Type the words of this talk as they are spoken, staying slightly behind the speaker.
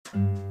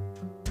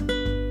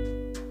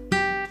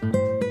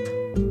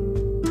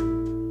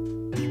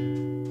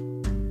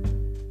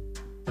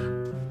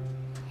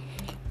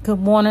Good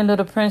morning,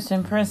 little prince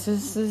and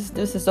princesses.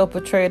 This is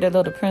Oprah Trader,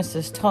 Little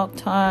Princess Talk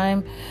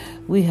Time.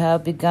 We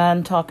have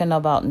begun talking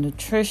about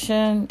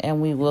nutrition, and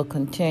we will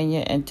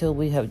continue until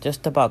we have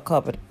just about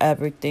covered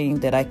everything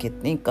that I could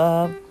think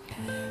of.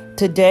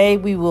 Today,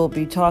 we will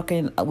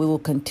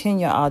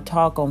continue our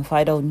talk on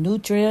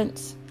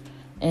phytonutrients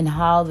and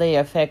how they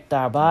affect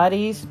our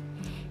bodies.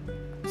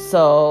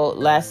 So,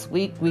 last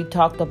week we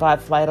talked about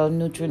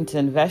phytonutrients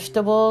in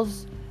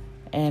vegetables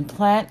and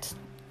plants.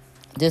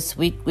 This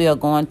week we are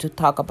going to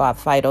talk about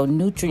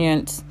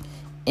phytonutrients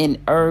in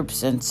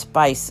herbs and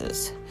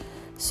spices.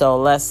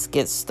 So let's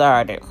get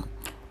started.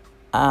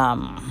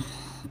 Herbs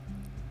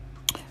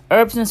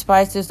and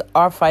spices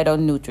are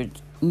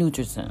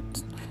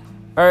phytonutrients.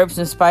 Herbs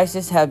and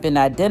spices have been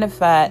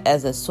identified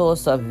as a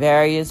source of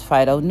various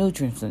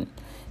phytonutrients,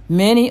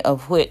 many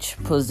of which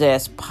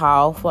possess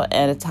powerful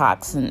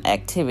antitoxin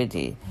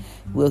activity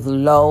with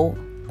low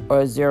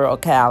or zero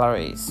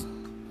calories.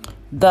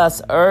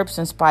 Thus, herbs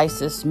and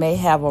spices may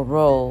have a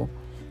role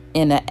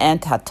in an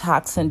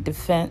antitoxin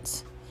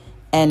defense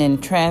and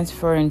in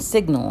transferring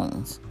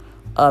signals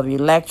of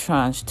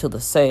electrons to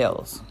the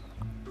cells.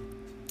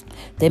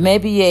 They may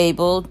be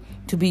able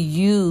to be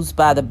used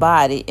by the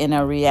body in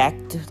a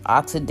reactive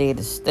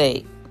oxidative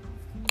state.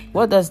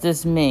 What does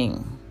this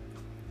mean?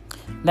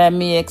 Let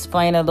me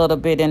explain a little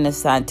bit in the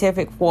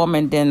scientific form,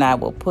 and then I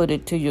will put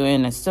it to you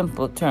in a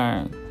simple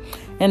term.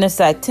 In the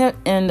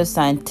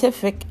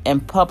scientific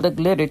and public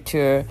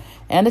literature,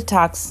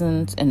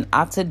 antitoxins and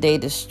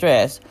oxidative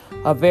stress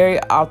are very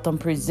often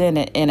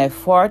presented in a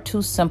far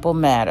too simple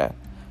manner.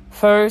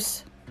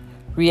 First,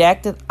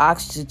 reactive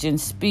oxygen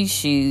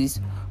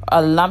species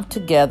are lumped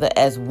together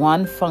as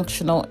one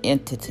functional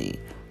entity.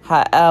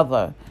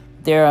 However,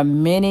 there are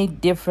many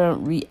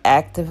different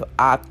reactive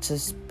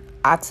oxidative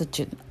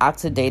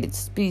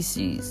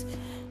species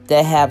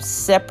that have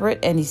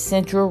separate and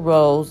essential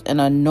roles in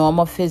a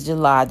normal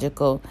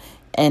physiological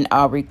and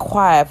are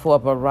required for a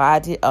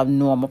variety of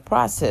normal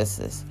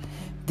processes.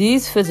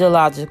 These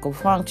physiological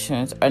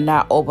functions are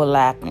not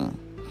overlapping,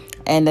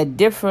 and the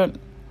different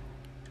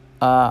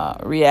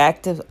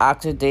reactive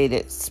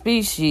oxidative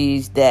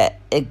species that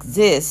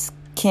exist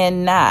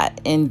cannot,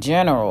 in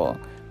general,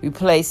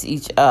 replace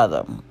each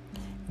other.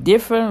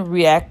 Different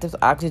reactive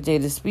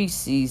oxidative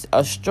species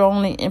are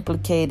strongly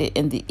implicated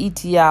in the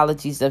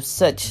etiologies of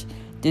such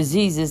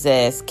diseases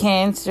as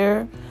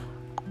cancer,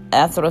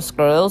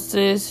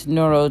 atherosclerosis,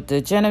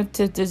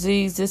 neurodegenerative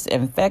diseases,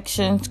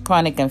 infections,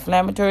 chronic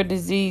inflammatory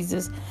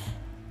diseases,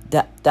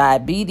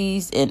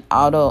 diabetes, and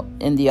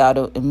the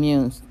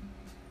autoimmune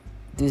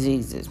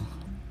diseases.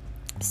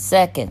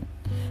 Second,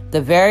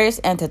 the various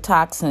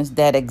antitoxins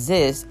that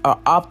exist are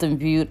often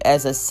viewed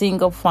as a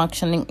single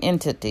functioning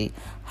entity.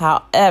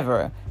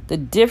 However, the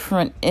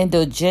different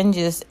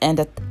endogenous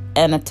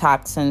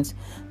antitoxins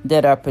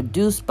that are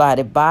produced by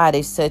the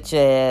body, such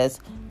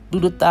as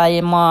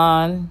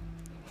glutathione,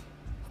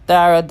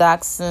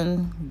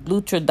 thyrodoxin,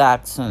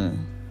 glutadoxin,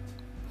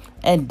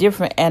 and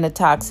different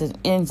antitoxin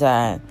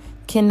enzymes,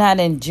 cannot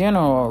in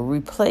general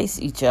replace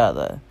each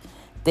other.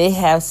 They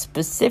have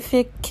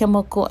specific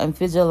chemical and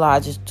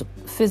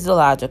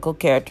physiological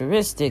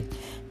characteristics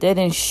that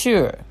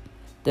ensure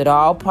that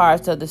all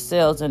parts of the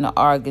cells and the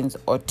organs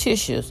or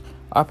tissues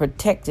are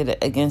protected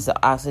against the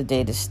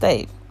oxidative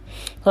state.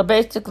 So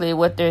basically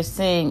what they're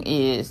saying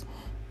is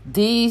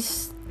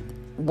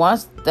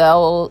once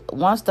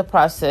the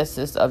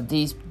processes of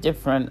these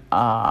different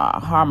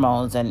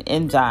hormones and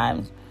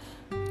enzymes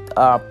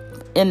are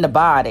in the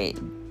body,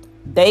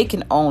 they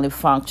can only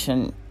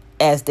function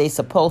as they're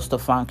supposed to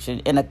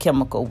function in a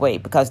chemical way,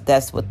 because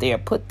that's what they're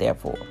put there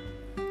for.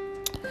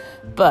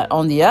 But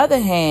on the other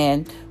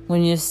hand,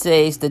 when you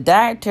say the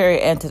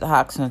dietary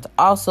antitoxins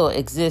also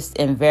exist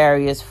in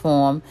various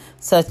forms,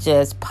 such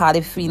as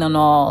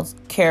polyphenols,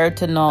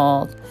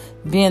 carotenols,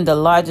 being the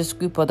largest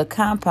group of the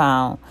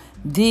compound,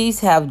 these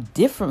have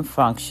different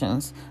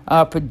functions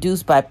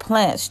produced by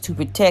plants to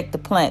protect the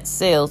plant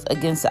cells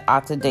against the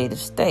oxidative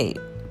state.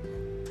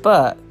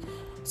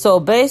 So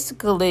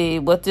basically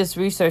what this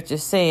research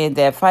is saying,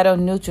 that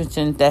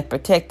phytonutrients that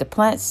protect the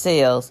plant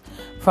cells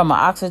from an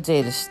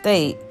oxidative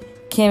state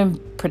can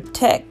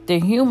protect the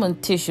human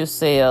tissue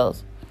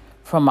cells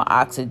from an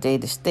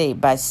oxidative state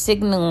by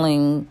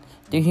signaling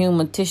the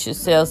human tissue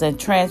cells and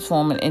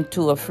transforming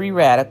into a free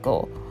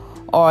radical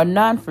or a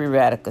non-free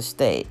radical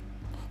state,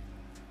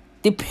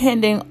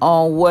 depending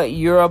on what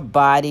your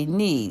body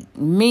needs,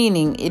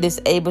 meaning it is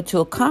able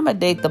to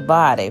accommodate the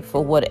body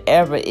for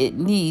whatever it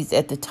needs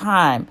at the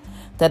time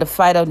that the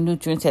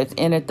phytonutrients have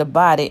entered the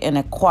body in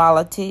a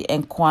quality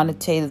and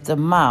quantitative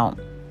amount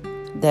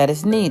that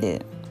is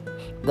needed.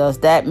 Does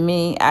that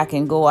mean I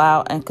can go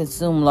out and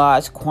consume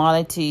large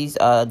quantities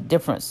of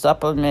different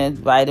supplements,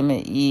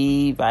 vitamin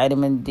E,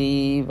 vitamin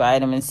D,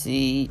 vitamin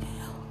C?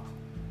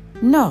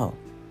 No,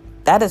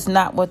 that is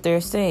not what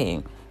they're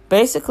saying.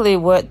 Basically,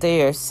 what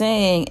they are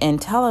saying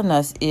and telling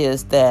us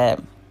is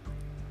that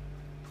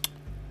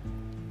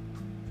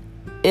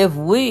if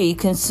we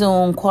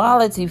consume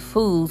quality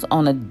foods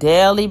on a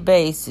daily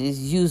basis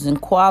using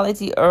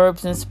quality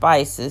herbs and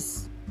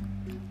spices,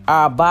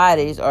 our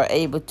bodies are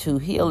able to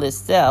heal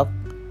itself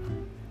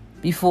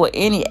before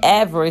any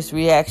adverse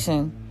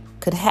reaction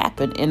could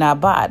happen in our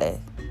body.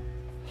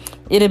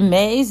 It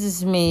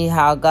amazes me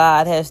how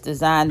God has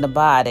designed the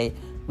body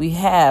we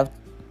have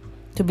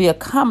to be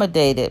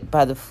accommodated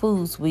by the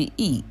foods we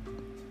eat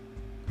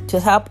to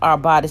help our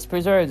bodies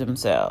preserve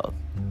themselves.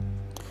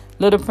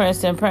 Little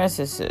prince and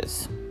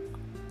princesses,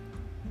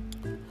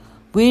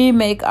 we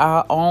make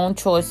our own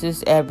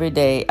choices every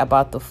day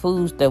about the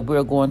foods that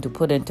we're going to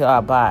put into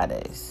our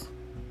bodies.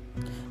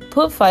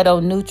 Put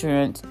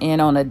phytonutrients in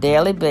on a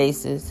daily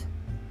basis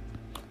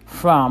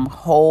from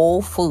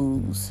whole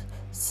foods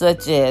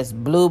such as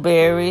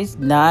blueberries,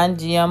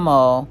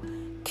 non-GMO,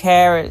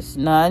 carrots,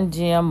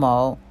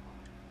 non-GMO,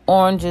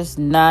 oranges,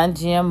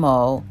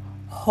 non-GMO,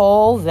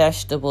 whole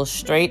vegetables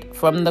straight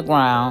from the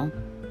ground,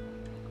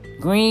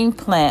 green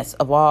plants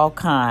of all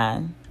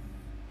kinds.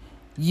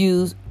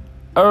 Use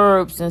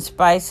herbs and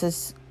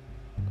spices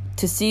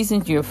to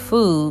season your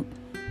food,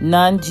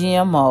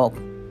 non-GMO.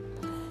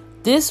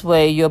 This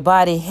way, your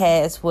body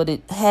has what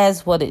it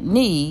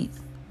needs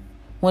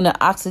when an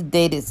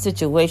oxidated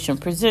situation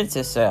presents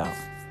itself.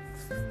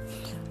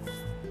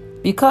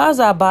 Because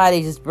our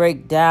bodies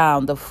break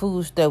down the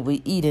foods that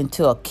we eat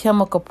into a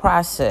chemical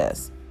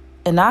process,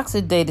 an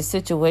oxidated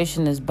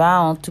situation is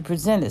bound to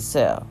present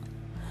itself.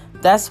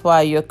 That's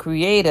why your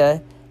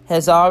Creator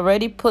has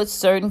already put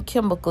certain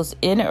chemicals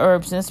in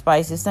herbs and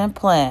spices and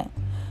plants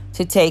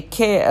to take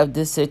care of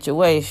this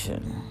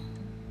situation.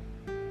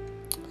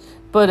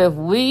 But if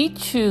we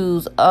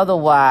choose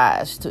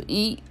otherwise, to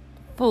eat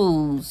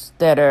foods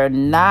that are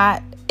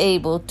not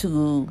able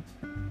to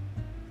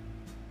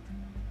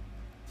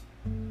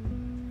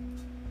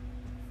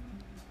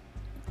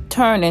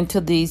turn into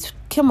these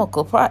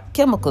chemicals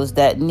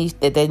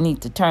that they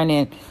need to turn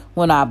in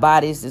when our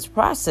bodies is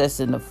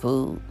processing the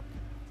food,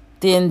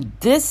 then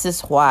this is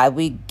why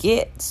we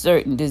get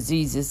certain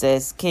diseases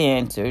as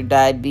cancer,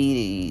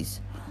 diabetes,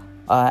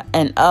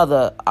 and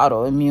other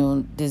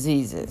autoimmune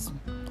diseases.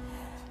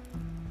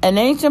 An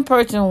ancient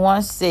person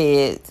once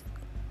said,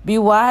 "Be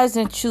wise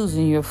in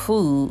choosing your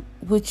food,"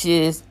 which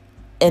is,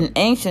 in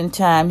ancient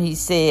time, he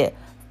said,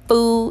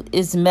 food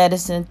is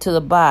medicine to the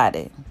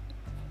body.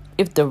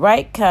 If the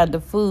right kind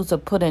of foods are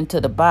put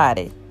into the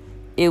body,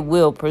 it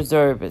will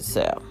preserve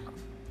itself.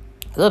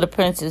 Little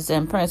princes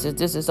and princesses,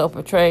 this is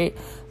Oprah Trade.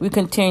 We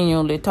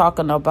continually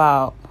talking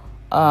about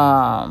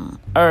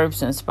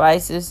herbs and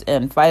spices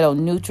and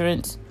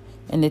phytonutrients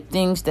and the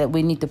things that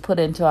we need to put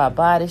into our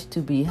bodies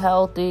to be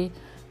healthy,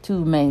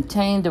 to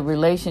maintain the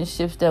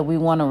relationships that we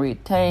want to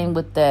retain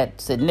with that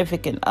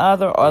significant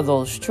other or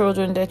those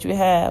children that you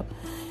have.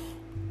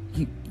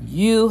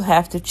 You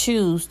have to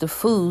choose the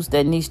foods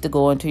that needs to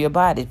go into your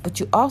body. But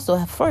you also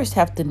first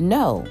have to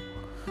know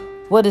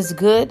what is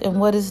good and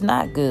what is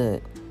not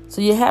good.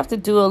 So you have to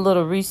do a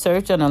little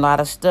research and a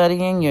lot of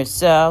studying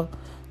yourself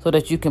so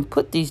that you can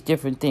put these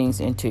different things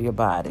into your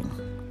body.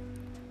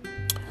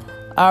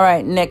 All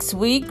right, next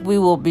week we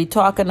will be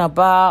talking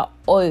about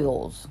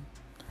oils.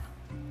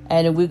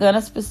 And we're going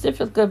to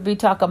specifically be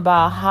talking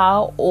about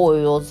how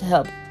oils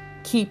help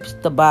keeps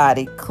the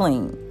body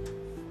clean.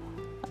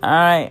 All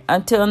right.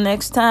 Until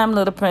next time,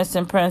 little prince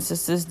and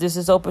princesses, this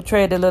is Oprah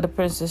Trade, Little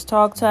Princess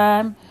Talk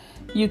Time.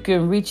 You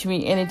can reach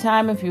me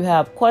anytime if you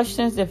have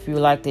questions. If you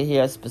like to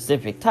hear a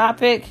specific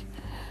topic,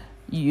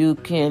 you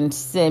can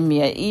send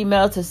me an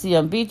email to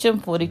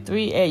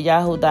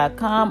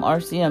cmbeecham43@yahoo.com or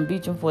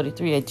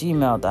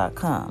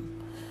cmbeecham43@gmail.com.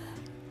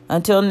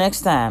 Until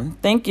next time,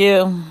 thank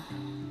you.